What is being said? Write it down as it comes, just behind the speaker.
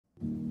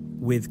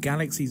With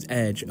Galaxy's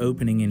Edge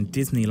opening in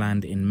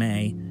Disneyland in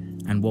May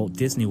and Walt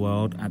Disney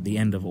World at the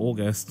end of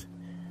August,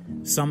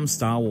 some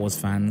Star Wars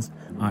fans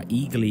are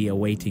eagerly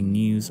awaiting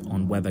news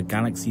on whether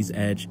Galaxy's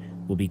Edge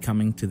will be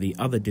coming to the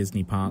other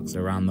Disney parks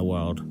around the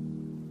world.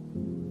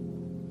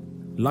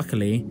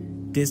 Luckily,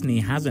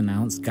 Disney has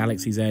announced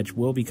Galaxy's Edge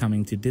will be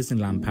coming to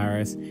Disneyland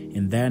Paris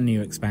in their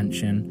new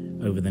expansion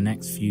over the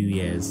next few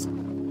years.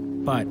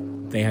 But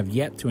they have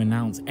yet to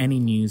announce any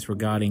news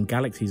regarding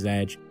Galaxy's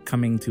Edge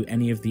coming to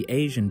any of the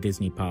Asian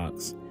Disney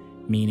parks,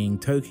 meaning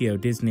Tokyo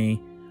Disney,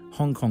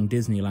 Hong Kong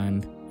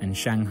Disneyland, and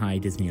Shanghai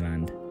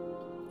Disneyland.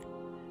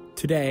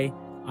 Today,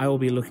 I will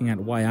be looking at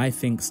why I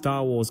think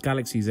Star Wars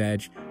Galaxy's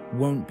Edge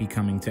won't be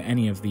coming to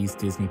any of these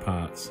Disney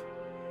parks.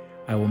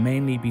 I will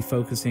mainly be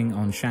focusing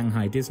on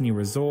Shanghai Disney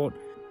Resort,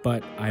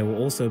 but I will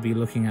also be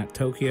looking at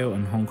Tokyo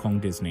and Hong Kong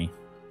Disney.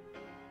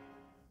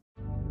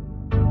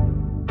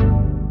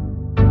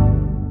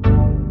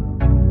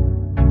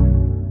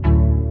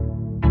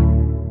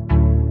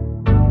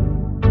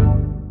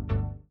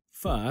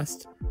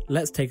 First,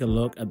 let's take a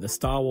look at the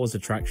Star Wars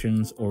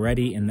attractions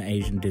already in the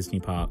Asian Disney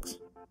parks.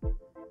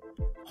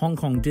 Hong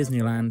Kong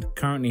Disneyland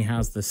currently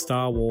has the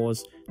Star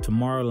Wars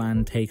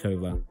Tomorrowland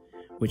Takeover,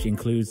 which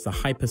includes the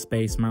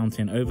Hyperspace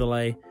Mountain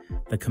Overlay,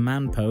 the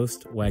Command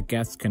Post where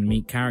guests can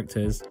meet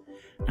characters,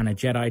 and a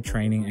Jedi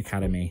Training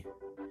Academy.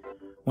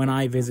 When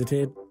I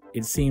visited,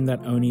 it seemed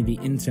that only the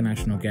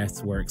international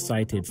guests were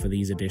excited for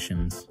these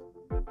additions.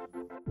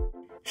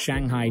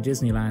 Shanghai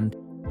Disneyland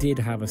did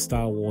have a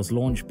Star Wars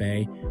launch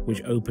bay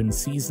which opened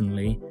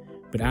seasonally,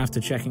 but after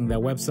checking their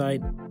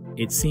website,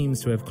 it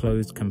seems to have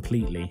closed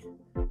completely,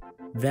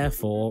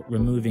 therefore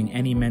removing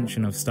any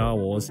mention of Star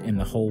Wars in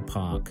the whole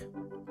park.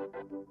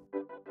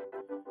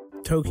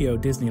 Tokyo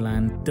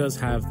Disneyland does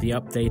have the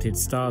updated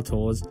Star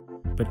Tours,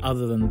 but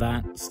other than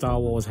that, Star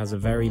Wars has a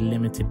very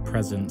limited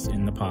presence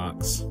in the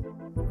parks.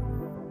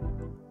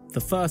 The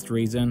first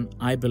reason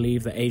I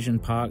believe the Asian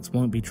parks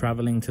won't be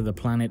traveling to the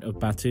planet of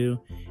Batuu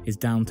is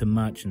down to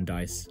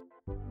merchandise.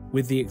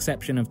 With the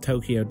exception of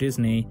Tokyo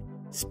Disney,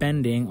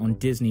 spending on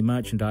Disney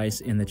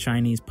merchandise in the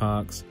Chinese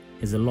parks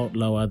is a lot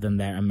lower than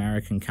their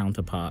American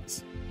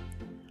counterparts.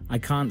 I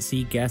can't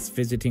see guests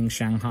visiting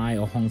Shanghai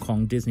or Hong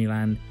Kong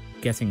Disneyland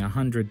getting a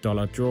 $100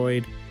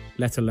 droid,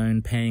 let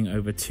alone paying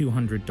over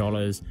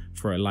 $200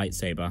 for a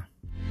lightsaber.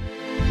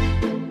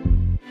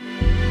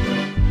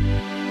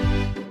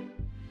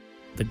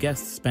 The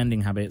guest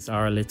spending habits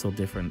are a little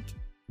different.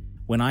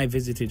 When I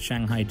visited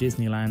Shanghai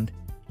Disneyland,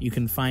 you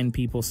can find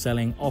people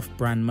selling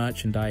off-brand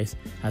merchandise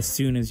as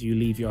soon as you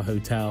leave your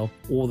hotel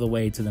all the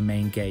way to the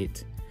main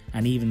gate,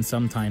 and even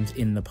sometimes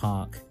in the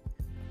park.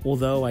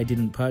 Although I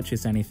didn't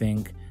purchase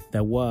anything,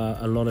 there were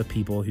a lot of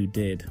people who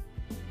did.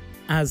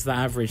 As the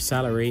average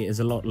salary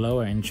is a lot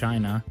lower in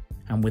China,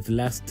 and with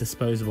less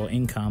disposable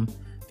income,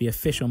 the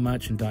official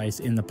merchandise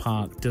in the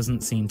park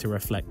doesn't seem to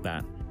reflect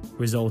that,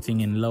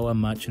 resulting in lower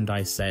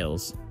merchandise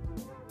sales.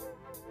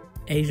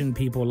 Asian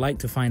people like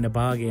to find a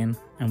bargain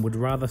and would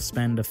rather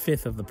spend a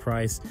fifth of the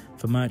price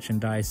for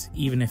merchandise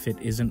even if it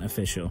isn't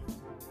official.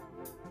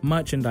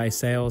 Merchandise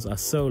sales are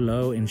so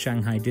low in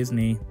Shanghai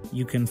Disney,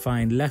 you can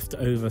find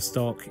leftover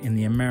stock in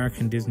the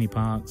American Disney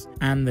parks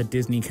and the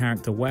Disney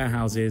character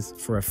warehouses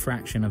for a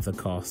fraction of the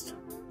cost.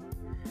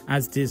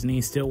 As Disney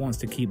still wants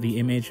to keep the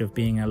image of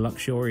being a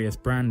luxurious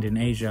brand in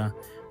Asia,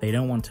 they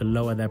don't want to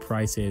lower their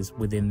prices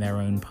within their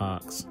own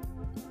parks.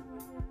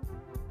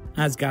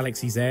 As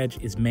Galaxy's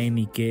Edge is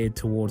mainly geared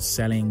towards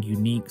selling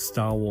unique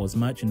Star Wars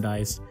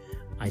merchandise,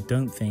 I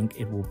don't think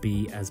it will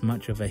be as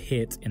much of a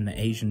hit in the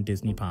Asian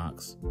Disney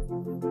parks.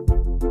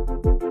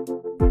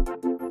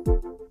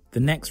 The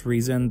next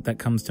reason that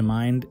comes to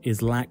mind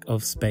is lack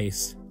of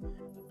space.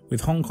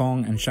 With Hong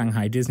Kong and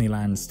Shanghai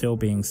Disneyland still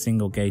being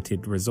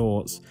single-gated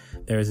resorts,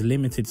 there is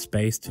limited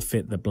space to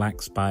fit the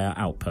Black Spire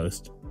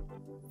outpost.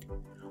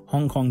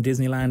 Hong Kong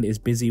Disneyland is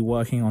busy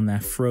working on their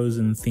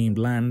Frozen-themed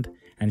land,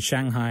 and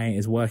Shanghai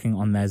is working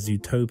on their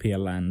Zootopia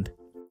land.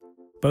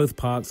 Both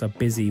parks are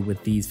busy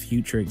with these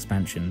future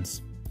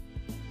expansions.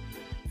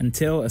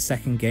 Until a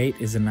second gate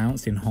is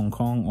announced in Hong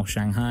Kong or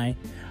Shanghai,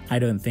 I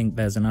don't think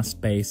there's enough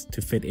space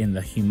to fit in the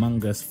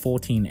humongous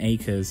 14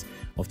 acres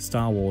of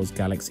Star Wars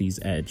Galaxy's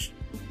Edge.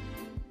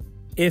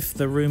 If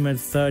the rumored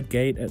third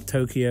gate at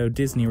Tokyo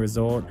Disney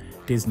Resort,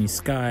 Disney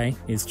Sky,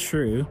 is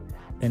true,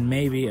 then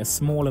maybe a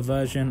smaller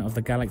version of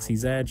the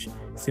Galaxy's Edge,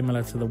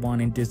 similar to the one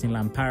in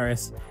Disneyland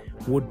Paris,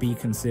 would be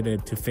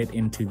considered to fit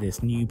into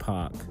this new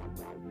park.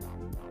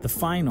 The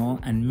final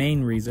and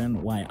main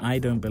reason why I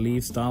don't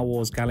believe Star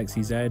Wars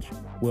Galaxy's Edge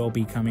will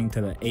be coming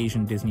to the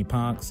Asian Disney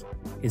parks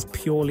is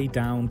purely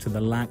down to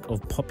the lack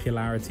of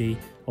popularity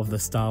of the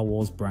Star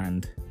Wars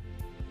brand.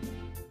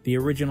 The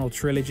original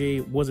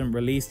trilogy wasn't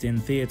released in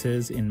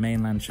theaters in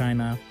mainland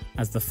China,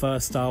 as the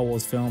first Star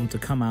Wars film to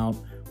come out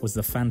was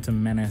The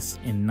Phantom Menace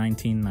in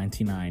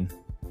 1999.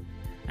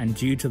 And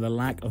due to the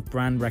lack of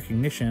brand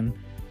recognition,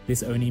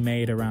 this only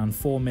made around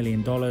 $4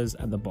 million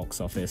at the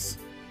box office.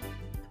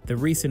 The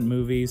recent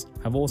movies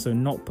have also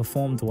not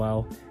performed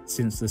well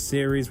since the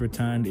series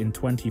returned in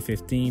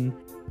 2015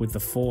 with The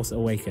Force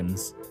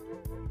Awakens,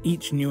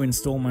 Each new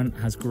installment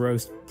has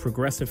grossed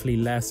progressively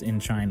less in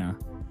China.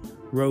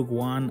 Rogue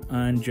One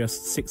earned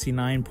just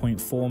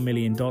 $69.4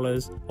 million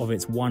of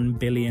its $1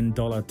 billion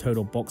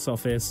total box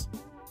office,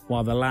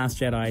 while The Last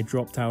Jedi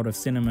dropped out of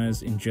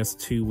cinemas in just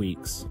 2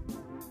 weeks.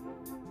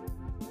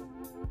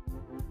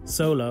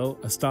 Solo,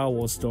 a Star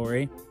Wars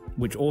story,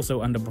 which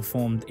also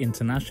underperformed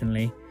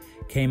internationally,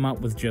 came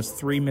up with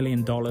just $3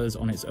 million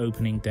on its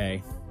opening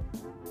day.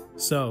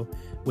 So,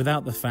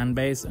 without the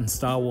fanbase and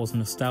Star Wars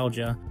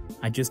nostalgia,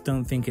 I just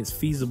don't think it's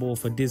feasible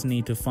for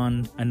Disney to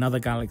fund another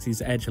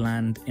Galaxy's Edge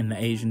land in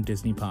the Asian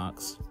Disney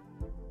parks.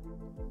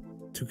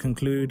 To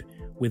conclude,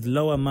 with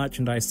lower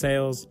merchandise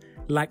sales,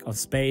 lack of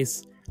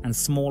space, and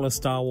smaller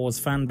Star Wars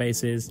fan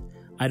bases,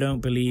 I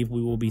don't believe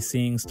we will be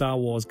seeing Star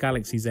Wars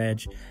Galaxy's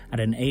Edge at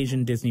an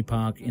Asian Disney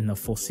park in the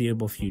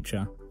foreseeable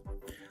future.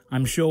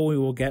 I'm sure we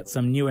will get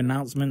some new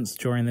announcements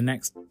during the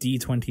next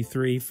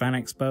D23 Fan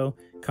Expo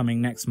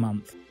coming next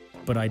month,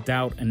 but I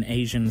doubt an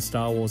Asian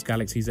Star Wars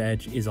Galaxy's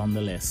Edge is on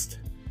the list.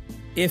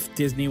 If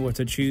Disney were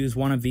to choose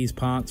one of these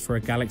parks for a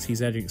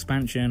Galaxy's Edge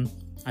expansion,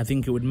 I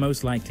think it would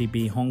most likely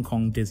be Hong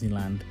Kong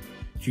Disneyland,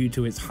 due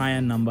to its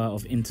higher number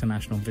of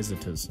international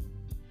visitors.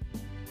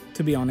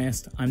 To be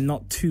honest, I'm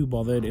not too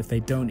bothered if they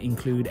don't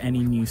include any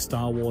new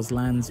Star Wars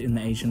lands in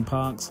the Asian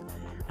parks,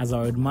 as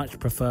I would much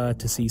prefer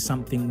to see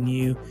something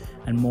new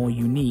and more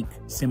unique,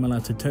 similar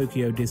to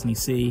Tokyo Disney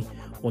Sea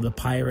or the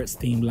Pirates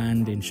themed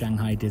land in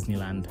Shanghai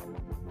Disneyland.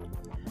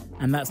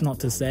 And that's not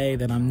to say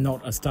that I'm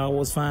not a Star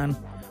Wars fan.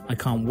 I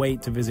can't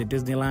wait to visit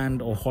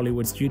Disneyland or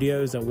Hollywood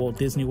Studios at Walt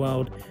Disney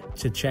World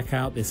to check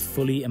out this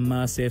fully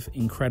immersive,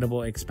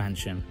 incredible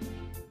expansion.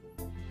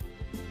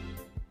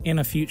 In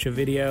a future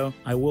video,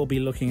 I will be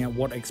looking at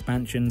what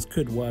expansions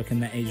could work in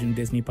the Asian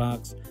Disney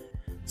parks.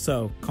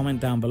 So comment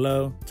down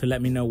below to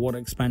let me know what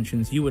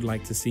expansions you would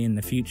like to see in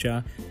the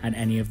future at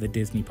any of the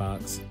Disney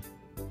parks.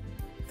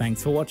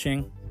 Thanks for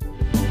watching.